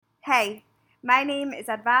Hey, my name is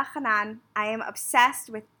Adva Hanan. I am obsessed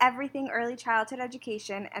with everything early childhood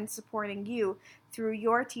education and supporting you through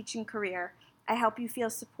your teaching career. I help you feel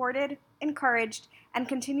supported, encouraged, and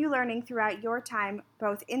continue learning throughout your time,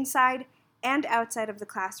 both inside and outside of the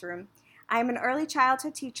classroom. I am an early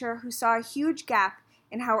childhood teacher who saw a huge gap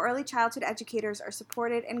in how early childhood educators are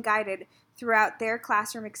supported and guided throughout their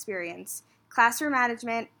classroom experience. Classroom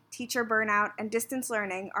management, teacher burnout, and distance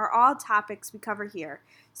learning are all topics we cover here.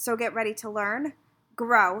 So get ready to learn,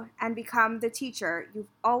 grow, and become the teacher you've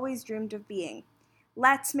always dreamed of being.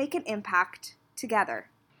 Let's make an impact together.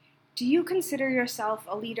 Do you consider yourself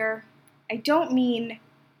a leader? I don't mean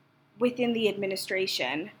within the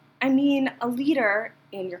administration. I mean a leader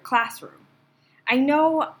in your classroom. I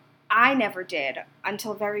know I never did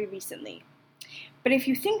until very recently. But if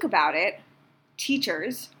you think about it,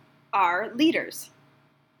 teachers are leaders.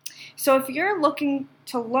 So if you're looking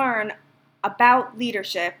to learn about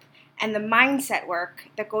leadership and the mindset work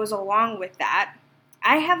that goes along with that,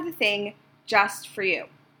 I have the thing just for you.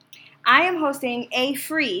 I am hosting a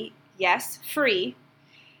free, yes, free,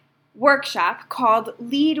 workshop called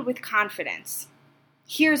Lead with Confidence.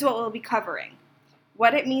 Here's what we'll be covering: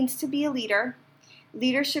 what it means to be a leader,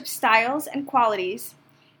 leadership styles and qualities,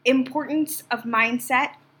 importance of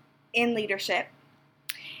mindset in leadership,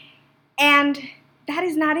 and that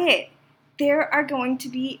is not it. There are going to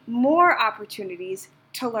be more opportunities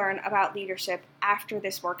to learn about leadership after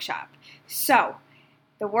this workshop. So,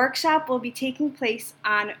 the workshop will be taking place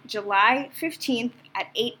on July 15th at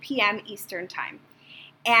 8 p.m. Eastern Time.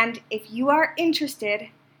 And if you are interested,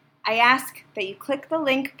 I ask that you click the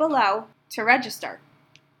link below to register.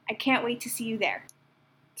 I can't wait to see you there.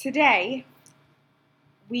 Today,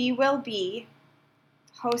 we will be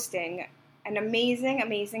hosting an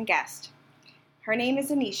amazing guest. Her name is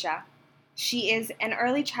Anisha. She is an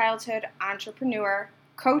early childhood entrepreneur,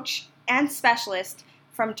 coach, and specialist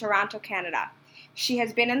from Toronto, Canada. She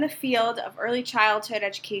has been in the field of early childhood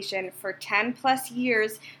education for 10 plus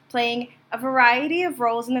years, playing a variety of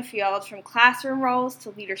roles in the field, from classroom roles to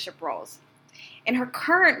leadership roles. In her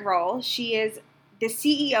current role, she is the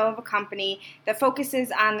CEO of a company that focuses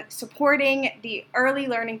on supporting the early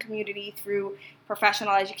learning community through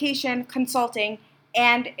professional education, consulting,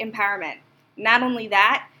 and empowerment. Not only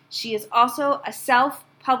that, she is also a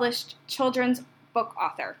self-published children's book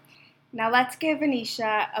author. Now let's give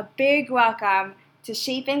Anisha a big welcome to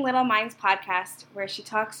Shaping Little Minds podcast, where she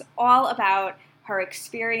talks all about her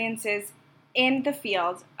experiences in the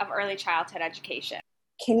field of early childhood education.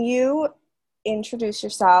 Can you introduce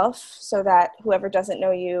yourself so that whoever doesn't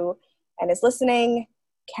know you and is listening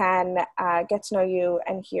can get to know you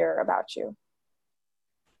and hear about you?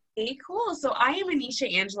 Hey, cool. So I am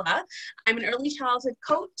Anisha Angela. I'm an early childhood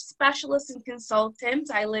coach, specialist, and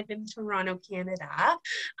consultant. I live in Toronto, Canada.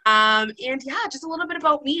 And yeah, just a little bit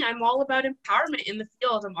about me. I'm all about empowerment in the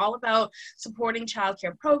field. I'm all about supporting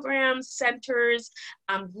childcare programs, centers,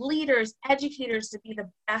 leaders, educators to be the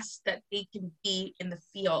best that they can be in the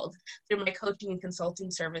field through my coaching and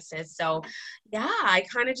consulting services. So yeah, I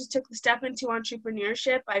kind of just took the step into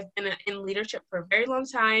entrepreneurship. I've been in leadership for a very long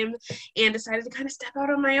time and decided to kind of step out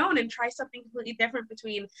on my own and try something completely different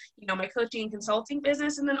between, my coaching and consulting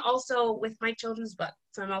business, and then also with my children's book.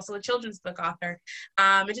 So I'm also a children's book author.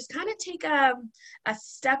 And just kind of take a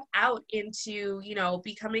step out into,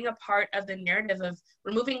 becoming a part of the narrative of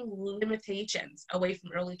removing limitations away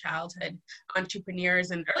from early childhood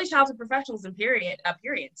entrepreneurs and early childhood professionals in period.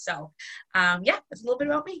 So yeah, that's a little bit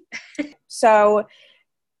about me. So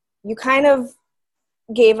you kind of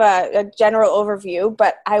gave a general overview,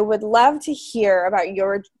 but I would love to hear about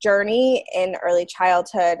your journey in early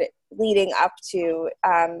childhood leading up to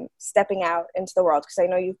stepping out into the world, because I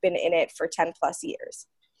know you've been in it for 10 plus years.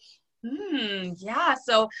 Yeah,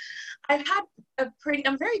 so I've had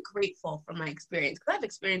I'm very grateful for my experience, because I've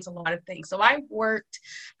experienced a lot of things. So I worked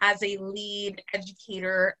as a lead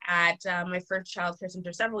educator at my first child care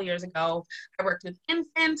center several years ago. I worked with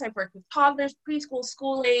infants, I've worked with toddlers, preschool,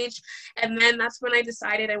 school age, and then that's when I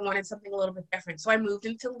decided I wanted something a little bit different. So I moved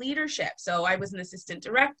into leadership. So I was an assistant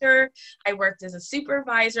director, I worked as a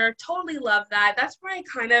supervisor, totally loved that. That's where I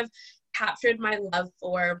kind of captured my love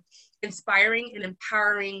for inspiring and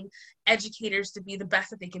empowering educators to be the best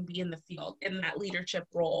that they can be in the field in that leadership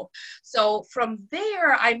role. So from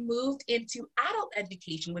there, I moved into adult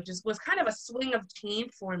education, which was kind of a swing of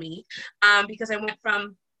change for me, because I went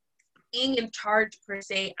from being in charge per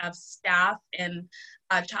se of staff and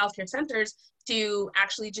childcare centers to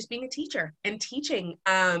actually just being a teacher and teaching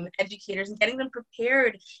educators and getting them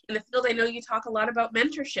prepared in the field. I know you talk a lot about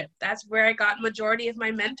mentorship. That's where I got majority of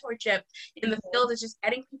my mentorship in the field, is just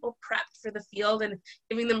getting people prepped for the field and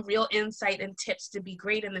giving them real insight and tips to be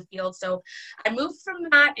great in the field. So I moved from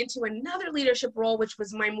that into another leadership role, which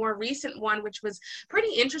was my more recent one, which was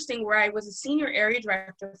pretty interesting, where I was a senior area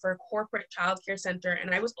director for a corporate childcare center,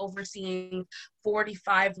 and I was overseeing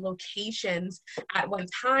 45 locations at one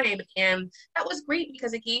time. And that was great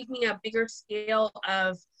because it gave me a bigger scale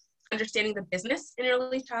of understanding the business in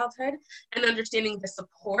early childhood and understanding the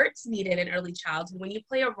supports needed in early childhood. When you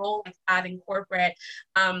play a role like that in corporate,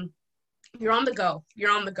 you're on the go.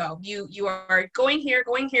 You're on the go. You are going here,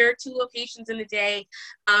 2 locations in a day,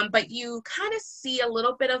 but you kind of see a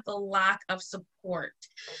little bit of the lack of support.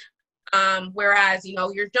 Whereas,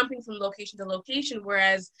 you're jumping from location to location,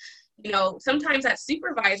 whereas sometimes that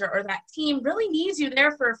supervisor or that team really needs you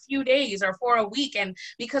there for a few days or for a week. And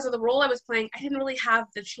because of the role I was playing, I didn't really have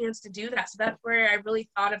the chance to do that. So that's where I really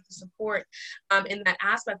thought of the support in that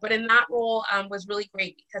aspect. But in that role was really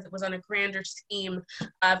great because it was on a grander scheme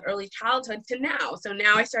of early childhood to now. So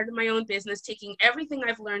now I started my own business, taking everything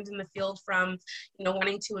I've learned in the field from,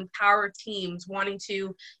 wanting to empower teams, wanting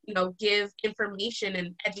to, give information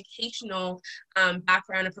and educational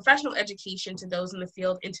background and professional education to those in the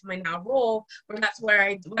field into my now role, where that's what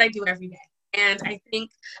I do every day. And I think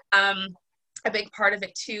a big part of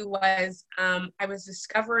it too was I was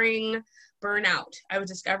discovering burnout.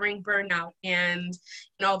 And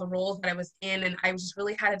all the roles that I was in, and I just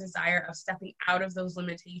really had a desire of stepping out of those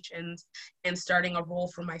limitations and starting a role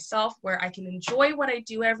for myself where I can enjoy what I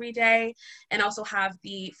do every day and also have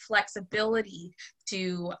the flexibility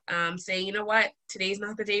to say, you know what, today's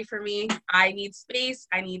not the day for me. I need space,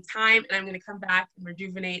 I need time, and I'm going to come back and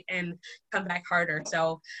rejuvenate and come back harder.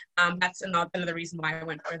 So that's another reason why I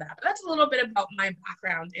went for that. But that's a little bit about my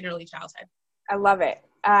background in early childhood. I love it.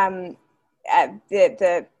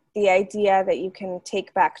 The idea that you can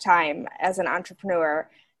take back time as an entrepreneur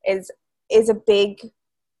is a big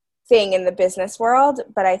thing in the business world.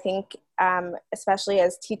 But I think, especially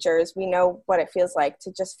as teachers, we know what it feels like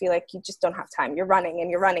to just feel like you just don't have time. You're running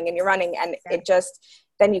and you're running and you're running, and it just,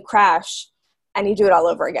 then you crash and you do it all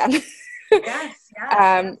over again. Yes.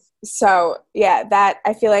 So yeah, that,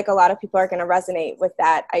 I feel like a lot of people are going to resonate with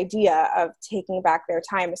that idea of taking back their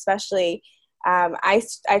time, especially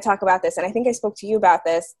I talk about this, and I think I spoke to you about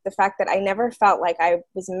this, the fact that I never felt like I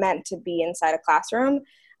was meant to be inside a classroom.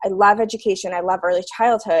 I love education. I love early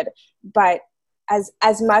childhood, but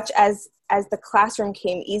as much as the classroom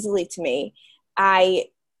came easily to me, I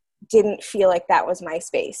didn't feel like that was my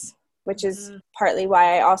space, which is partly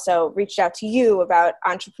why I also reached out to you about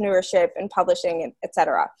entrepreneurship and publishing, et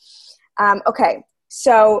cetera. Okay.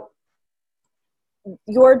 So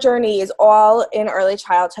your journey is all in early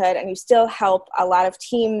childhood, and you still help a lot of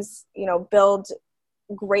teams, build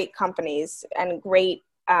great companies and great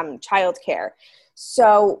childcare.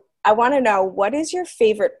 So I want to know, what is your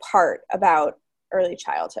favorite part about early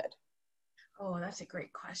childhood? Oh, that's a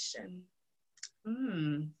great question.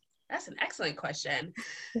 That's an excellent question.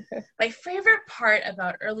 My favorite part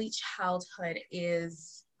about early childhood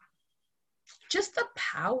is just the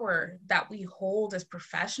power that we hold as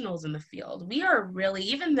professionals in the field. We are really,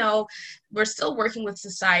 even though we're still working with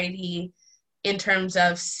society in terms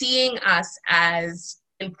of seeing us as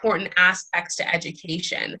important aspects to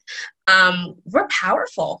education, we're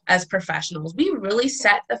powerful as professionals. We really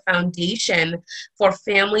set the foundation for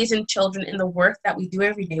families and children in the work that we do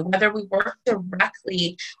every day, whether we work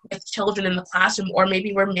directly with children in the classroom, or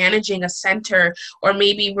maybe we're managing a center, or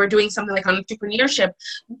maybe we're doing something like entrepreneurship.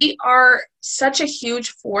 We are such a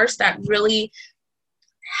huge force that really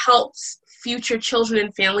helps future children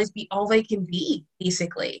and families be all they can be,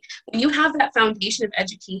 basically. When you have that foundation of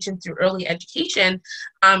education through early education,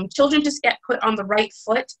 children just get put on the right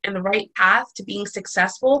foot and the right path to being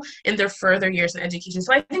successful in their further years in education.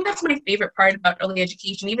 So I think that's my favorite part about early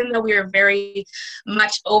education. Even though we are very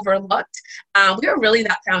much overlooked, we are really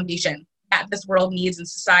that foundation that this world needs and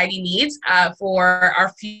society needs for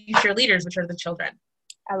our future leaders, which are the children.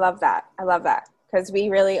 I love that. Because we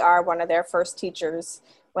really are one of their first teachers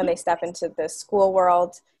when they step into the school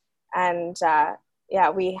world. And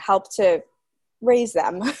we help to raise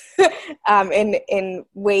them in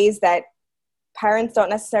ways that parents don't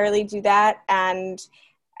necessarily do that. And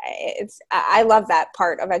I love that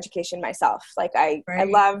part of education myself. Like I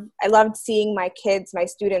loved seeing my kids, my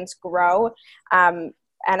students grow. And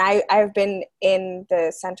I've been in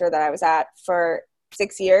the center that I was at for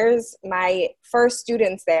 6 years. My first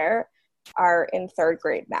students there are in 3rd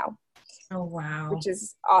grade now. Oh, wow. which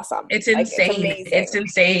is awesome. It's Like, it's insane. It's amazing.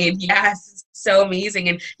 insane. Yes. It's so amazing.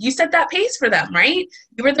 And you set that pace for them, right?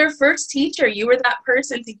 You were their first teacher. You were that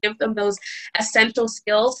person to give them those essential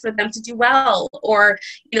skills for them to do well. Or,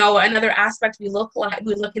 another aspect we look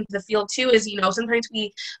into the field too is, sometimes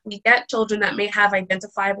we get children that may have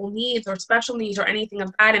identifiable needs or special needs or anything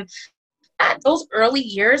of that. And those early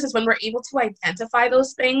years is when we're able to identify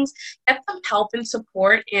those things, get them help and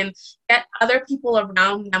support, and get other people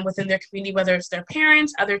around them within their community, whether it's their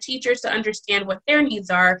parents, other teachers, to understand what their needs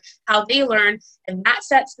are, how they learn, and that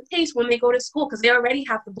sets the pace when they go to school, because they already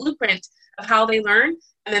have the blueprint of how they learn,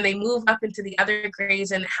 and then they move up into the other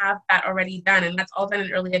grades and have that already done, and that's all done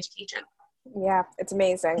in early education. Yeah, it's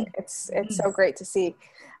amazing. It's so great to see.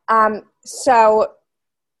 So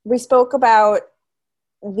we spoke about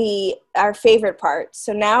our favorite part.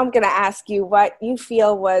 So now I'm going to ask you what you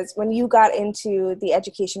feel was, when you got into the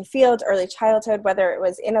education field, early childhood, whether it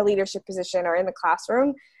was in a leadership position or in the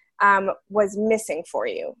classroom, was missing for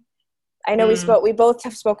you. I know we both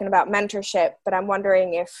have spoken about mentorship, but I'm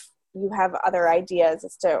wondering if you have other ideas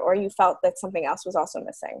or you felt that something else was also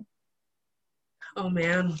missing. Oh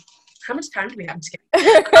man, how much time do we have? I'm just kidding.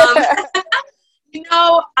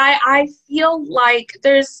 I feel like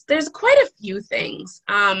there's quite a few things.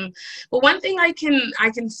 But one thing I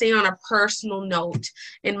can say on a personal note,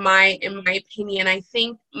 in my opinion, I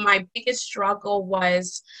think my biggest struggle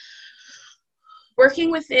was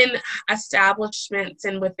working within establishments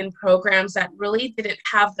and within programs that really didn't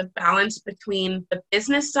have the balance between the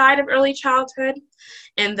business side of early childhood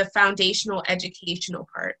and the foundational educational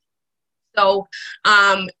part. So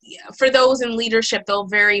for those in leadership, they'll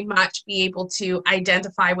very much be able to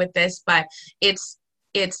identify with this, but it's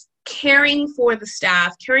caring for the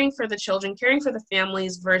staff, caring for the children, caring for the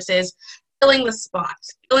families versus filling the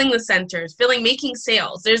spots, filling the centers, making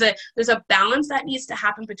sales. There's a balance that needs to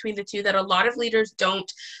happen between the two that a lot of leaders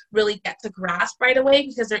don't really get to grasp right away,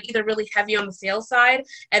 because they're either really heavy on the sales side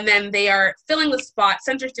and then they are filling the spot,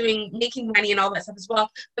 centers making money and all that stuff as well.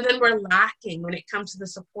 But then we're lacking when it comes to the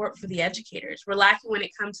support for the educators. We're lacking when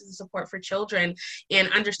it comes to the support for children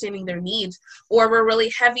and understanding their needs. Or we're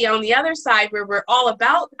really heavy on the other side where we're all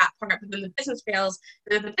about that part, but then the business fails.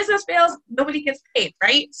 And if the business fails, nobody gets paid,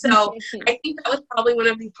 right? So I think that was probably one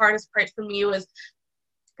of the hardest parts for me, was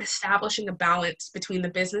establishing a balance between the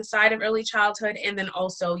business side of early childhood and then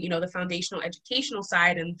also, the foundational educational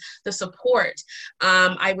side and the support,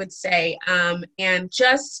 I would say. And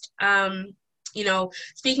just,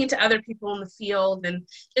 speaking to other people in the field, and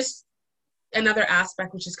just another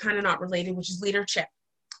aspect, which is kind of not related, which is leadership.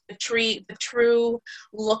 The true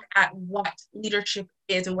look at what leadership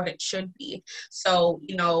is and what it should be. So,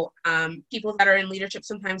 people that are in leadership,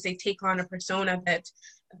 sometimes they take on a persona that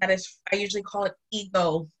is, I usually call it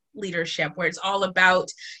ego leadership, where it's all about,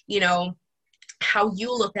 how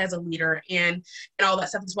you look as a leader and all that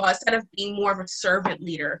stuff as well, instead of being more of a servant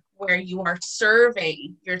leader, where you are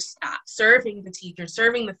serving your staff, serving the teachers,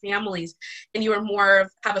 serving the families, and you are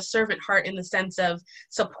have a servant heart in the sense of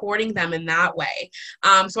supporting them in that way.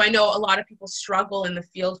 So I know a lot of people struggle in the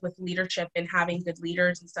field with leadership and having good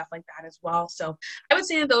leaders and stuff like that as well. So I would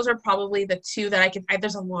say that those are probably the two that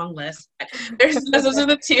there's a long list. Those are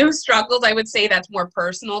the two struggles I would say that's more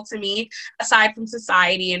personal to me, aside from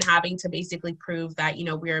society and having to basically prove that,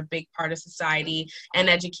 we're a big part of society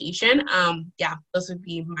and education. Those would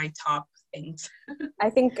be my top things. I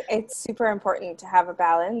think it's super important to have a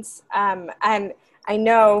balance. And I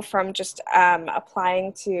know from just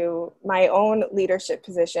applying to my own leadership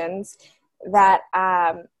positions that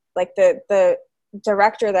like the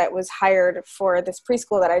director that was hired for this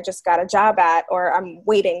preschool that I just got a job at, or I'm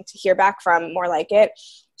waiting to hear back from, more like it,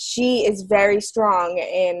 she is very strong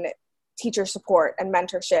in teacher support and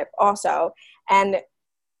mentorship also. And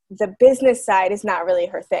the business side is not really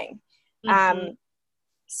her thing. Mm-hmm.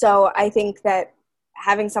 So I think that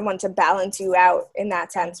having someone to balance you out in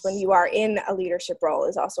that sense when you are in a leadership role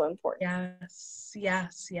is also important.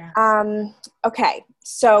 Yes. Okay.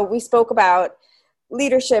 So we spoke about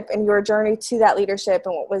leadership and your journey to that leadership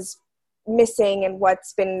and what was missing and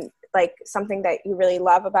what's been like something that you really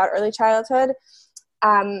love about early childhood.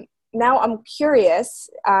 Now I'm curious,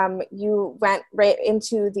 you went right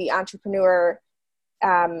into the entrepreneur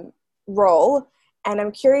role, and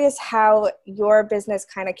I'm curious how your business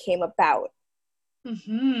kind of came about.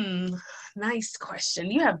 Nice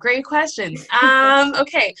question. You have great questions.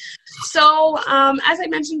 Okay. So, as I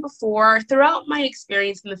mentioned before, throughout my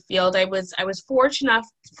experience in the field, I was fortunate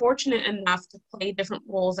enough to play different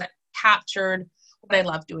roles that captured what I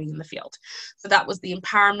love doing in the field. So that was the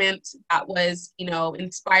empowerment, that was,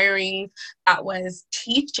 inspiring, that was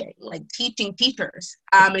teaching, like teaching teachers,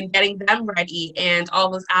 and getting them ready and all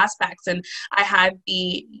those aspects. And I had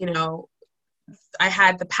I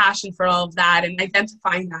had the passion for all of that and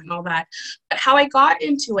identifying that and all that. But how I got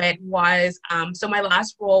into it was, so my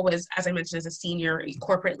last role was, as I mentioned, as a senior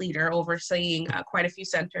corporate leader overseeing quite a few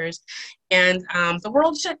centers. And the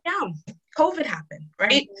world shut down. COVID happened,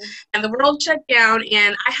 right? Mm-hmm. And the world shut down.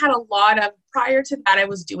 And I had a lot of, prior to that, I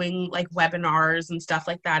was doing like webinars and stuff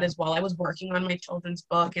like that as well. I was working on my children's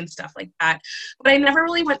book and stuff like that. But I never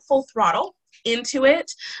really went full throttle into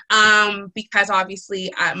it, because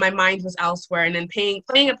obviously my mind was elsewhere, and then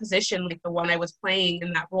playing a position like the one I was playing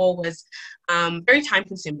in that role was very time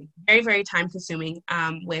consuming, very time consuming,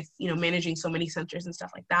 with managing so many centers and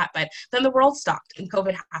stuff like that. But then the world stopped and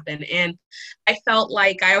COVID happened, and I felt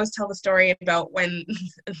like, I always tell the story about when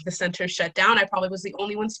the center shut down, I probably was the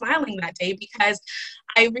only one smiling that day, because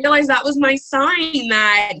I realized that was my sign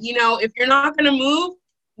that if you're not going to move,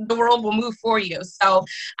 the world will move for you. So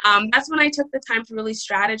that's when I took the time to really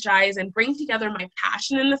strategize and bring together my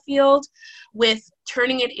passion in the field with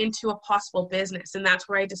turning it into a possible business. And that's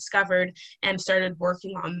where I discovered and started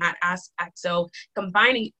working on that aspect. So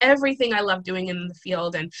combining everything I love doing in the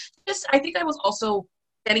field, and just, I think I was also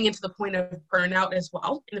getting into the point of burnout as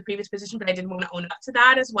well in the previous position, but I didn't want to own up to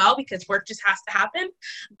that as well, because work just has to happen.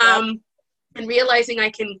 Yep. And realizing I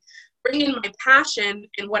can bring in my passion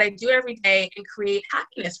and what I do every day and create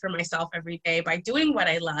happiness for myself every day by doing what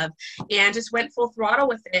I love, and just went full throttle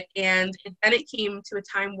with it. And then it came to a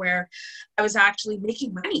time where I was actually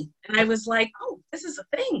making money, and I was like, oh, this is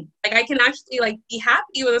a thing. Like, I can actually be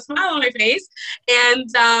happy with a smile on my face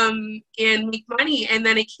and make money. And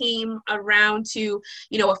then it came around to,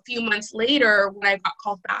 a few months later when I got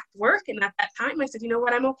called back to work. And at that time I said, you know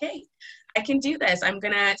what, I'm okay. I can do this. I'm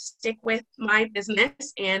going to stick with my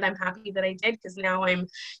business, and I'm happy that I did, because now I'm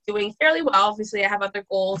doing fairly well. Obviously, I have other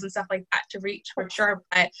goals and stuff like that to reach for sure,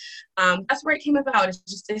 but that's where it came about, is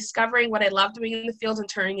just discovering what I love doing in the field and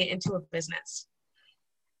turning it into a business.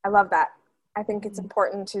 I love that. I think it's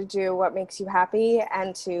important to do what makes you happy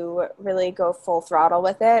and to really go full throttle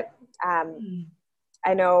with it.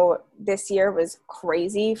 I know this year was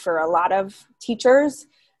crazy for a lot of teachers,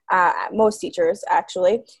 most teachers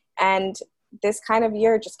actually. And this kind of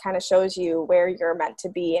year just kind of shows you where you're meant to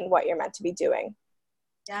be and what you're meant to be doing.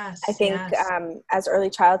 Yes. I think as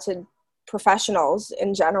early childhood professionals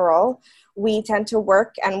in general, we tend to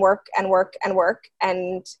work and work and work and work,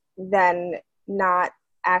 and then not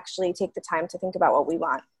actually take the time to think about what we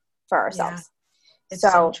want for ourselves. Yeah. It's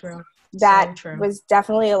so true. That was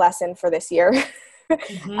definitely a lesson for this year.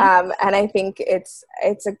 Mm-hmm. And I think it's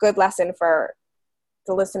a good lesson for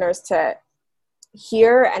the listeners to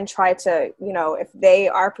hear and try to, if they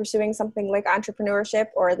are pursuing something like entrepreneurship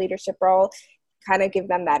or a leadership role, kind of give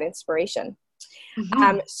them that inspiration.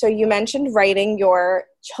 Mm-hmm. So you mentioned writing your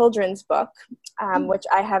children's book, which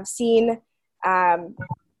I have seen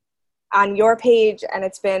on your page, and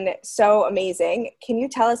it's been so amazing. Can you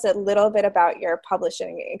tell us a little bit about your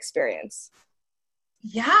publishing experience?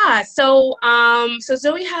 Yeah. So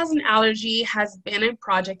Zoe Has an Allergy has been a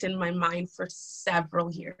project in my mind for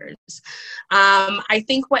several years. I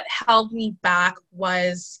think what held me back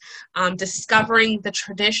was discovering the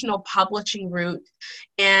traditional publishing route,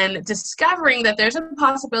 and discovering that there's a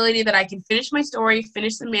possibility that I can finish my story,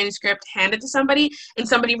 finish the manuscript, hand it to somebody, and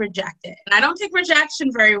somebody reject it. And I don't take rejection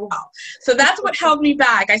very well. So that's what held me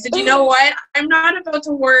back. I said, you know what? I'm not about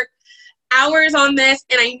to work hours on this,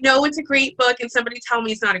 and I know it's a great book, and somebody tell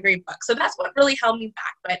me it's not a great book. So that's what really held me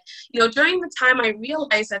back. But during the time, I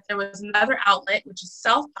realized that there was another outlet, which is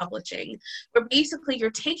self-publishing, where basically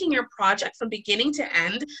you're taking your project from beginning to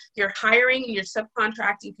end, you're hiring and you're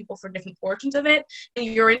subcontracting people for different portions of it, and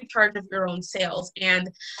you're in charge of your own sales. And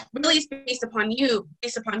really it's based upon you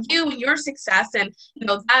and your success. And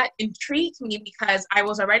that intrigued me, because I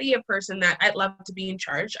was already a person that I love to be in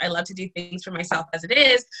charge. I love to do things for myself as it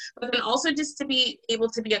is, but then also just to be able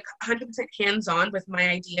to be 100% hands-on with my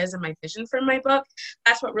ideas and my vision for my book.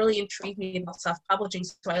 That's what really intrigued me about self-publishing.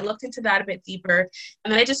 So I looked into that a bit deeper,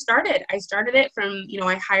 and then I just started. I started it from,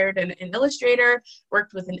 I hired an illustrator,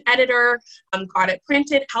 worked with an editor, got it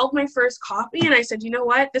printed, held my first copy, and I said, you know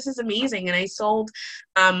what, this is amazing. And I sold,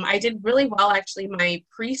 I did really well, actually. My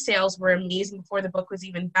pre-sales were amazing before the book was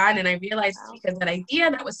even done, and I realized it's because that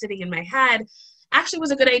idea that was sitting in my head actually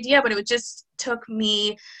was a good idea, but it just took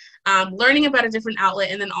me learning about a different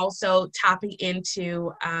outlet, and then also tapping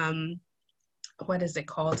into what is it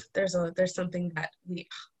called? There's something that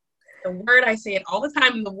the word, I say it all the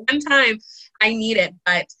time, and the one time I need it,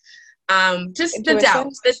 but Just Intuition? the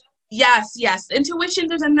doubts. Yes. Intuition,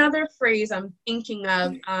 there's another phrase I'm thinking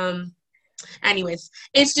of. Anyways,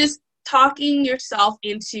 it's just talking yourself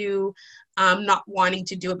into not wanting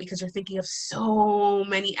to do it because you're thinking of so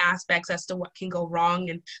many aspects as to what can go wrong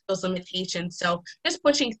and those limitations. So just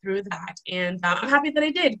pushing through that. And I'm happy that I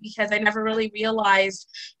did, because I never really realized,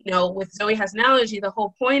 with Zoe Has an Allergy, the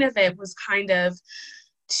whole point of it was kind of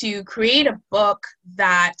to create a book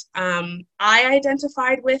that I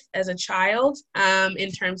identified with as a child, in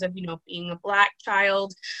terms of, being a Black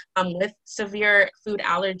child with severe food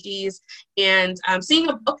allergies, and seeing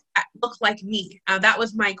a book that looked like me. That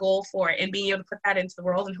was my goal for it, and being able to put that into the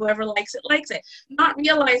world, and whoever likes it, likes it. Not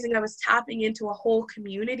realizing I was tapping into a whole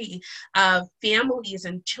community of families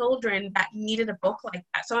and children that needed a book like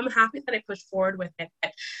that. So I'm happy that I pushed forward with it.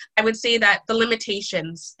 But I would say that the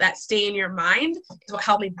limitations that stay in your mind is what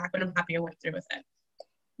held me back, but I'm happy I went through with it.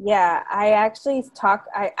 Yeah, I actually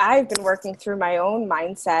I've been working through my own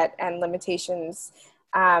mindset and limitations.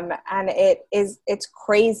 And it's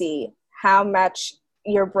crazy how much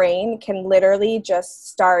your brain can literally just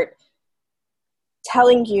start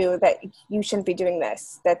telling you that you shouldn't be doing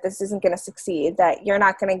this, that this isn't going to succeed, that you're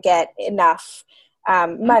not going to get enough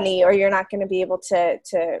money, or you're not going to be able to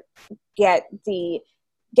get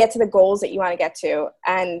to the goals that you want to get to.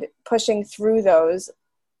 And pushing through those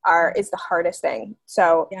is the hardest thing.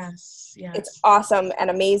 So yes. It's awesome and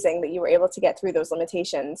amazing that you were able to get through those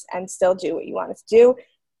limitations and still do what you wanted to do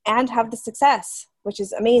and have the success, which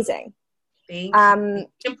is amazing. Thank you.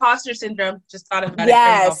 Imposter syndrome. Just thought about it.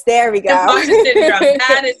 Yes, there we go. Imposter syndrome.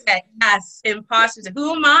 That is it. Yes, imposter syndrome.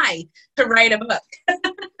 Who am I to write a book?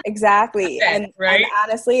 Exactly. And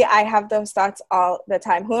honestly, I have those thoughts all the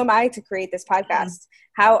time. Who am I to create this podcast?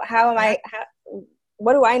 How am I?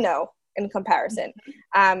 What do I know in comparison?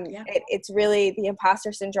 It's really, the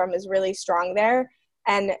imposter syndrome is really strong there.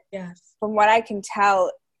 And from what I can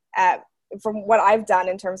tell, from what I've done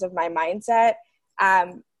in terms of my mindset,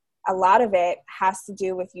 a lot of it has to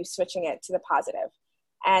do with you switching it to the positive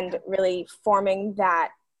and really forming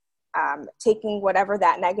that, taking whatever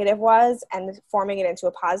that negative was and forming it into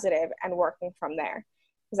a positive and working from there.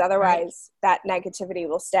 Because otherwise that negativity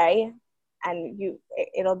will stay, and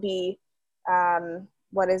it'll be,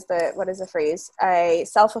 what is the phrase? A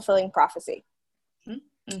self-fulfilling prophecy.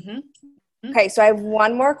 Mm-hmm. Okay, so I have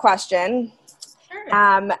one more question.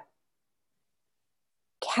 Sure.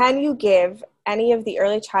 Can you give any of the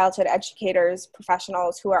early childhood educators,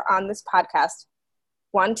 professionals who are on this podcast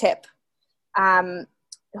one tip,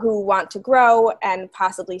 who want to grow and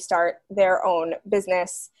possibly start their own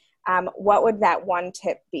business? What would that one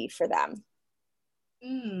tip be for them?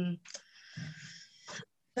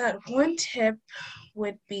 That one tip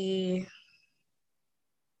would be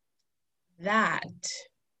that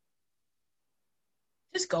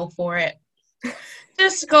just go for it.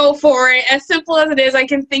 Just go for it. As simple as it is, I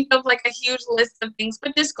can think of like a huge list of things,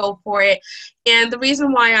 but just go for it. And the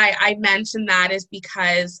reason why I mention that is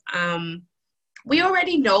because we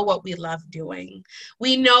already know what we love doing.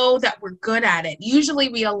 We know that we're good at it. Usually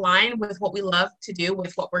we align with what we love to do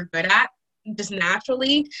with what we're good at, just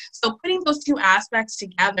naturally. So putting those two aspects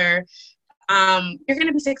together, you're going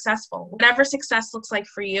to be successful. Whatever success looks like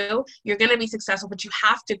for you, you're going to be successful, but you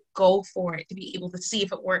have to go for it to be able to see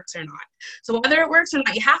if it works or not. So whether it works or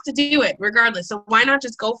not, you have to do it regardless. So why not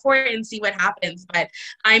just go for it and see what happens? But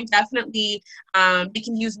I'm definitely, you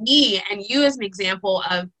can use me and you as an example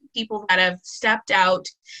of people that have stepped out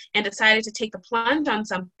and decided to take the plunge on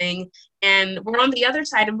something, and we're on the other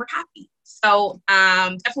side and we're happy. So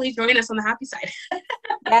definitely join us on the happy side.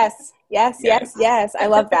 Yes. I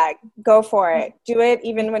love that. Go for it. Do it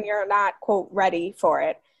even when you're not, quote, ready for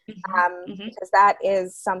it. Because that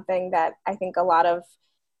is something that I think a lot of,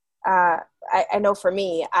 I know for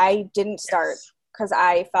me, I didn't start because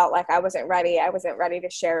I felt like I wasn't ready. I wasn't ready to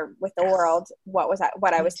share with the world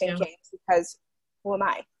what I was thinking, because who am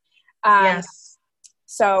I?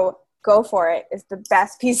 So go for it is the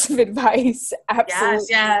best piece of advice. Absolutely.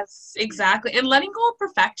 Yes, exactly. And letting go of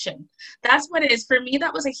perfection. That's what it is. For me,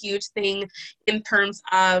 that was a huge thing in terms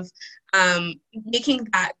of making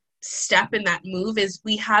that step in that move. Is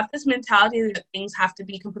we have this mentality that things have to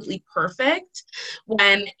be completely perfect,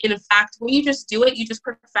 when in fact, when you just do it, you just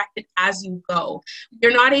perfect it as you go.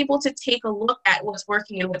 You're not able to take a look at what's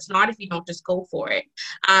working and what's not if you don't just go for it.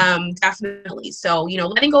 Definitely. So,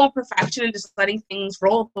 letting go of perfection and just letting things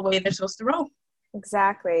roll the way they're supposed to roll.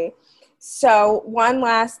 Exactly. So one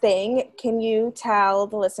last thing, can you tell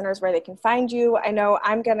the listeners where they can find you? I know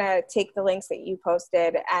I'm going to take the links that you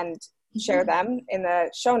posted and share them in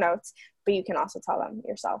the show notes, but you can also tell them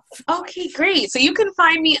yourself. Okay, great. So you can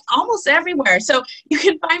find me almost everywhere. So you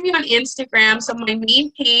can find me on Instagram. So my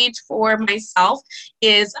main page for myself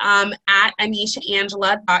is at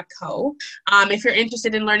anishaangela.co. If you're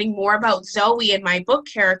interested in learning more about Zoe and my book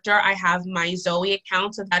character, I have my Zoe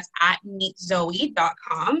account. So that's at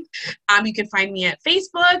meetzoe.com. You can find me at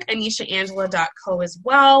Facebook, anishaangela.co as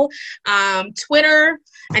well. Twitter,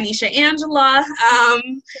 Anisha Angela.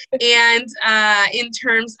 And in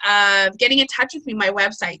terms of getting in touch with me, my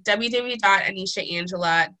website,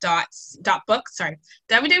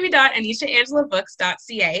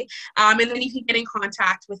 www.anishaangelabooks.ca. And then you can get in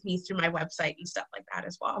contact with me through my website and stuff like that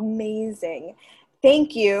as well. Amazing.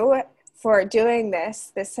 Thank you for doing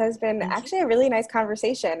this. This has been actually a really nice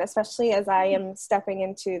conversation, especially as I am stepping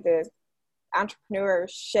into the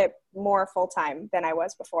entrepreneurship more full-time than I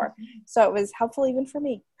was before. So it was helpful even for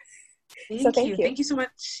me. Thank you. Thank you so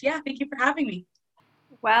much. Yeah, thank you for having me.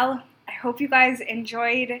 Well, I hope you guys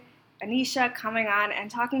enjoyed Anisha coming on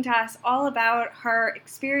and talking to us all about her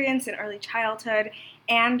experience in early childhood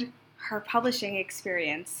and her publishing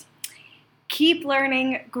experience. Keep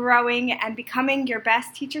learning, growing, and becoming your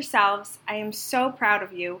best teacher selves. I am so proud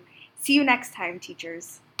of you. See you next time,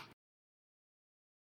 teachers.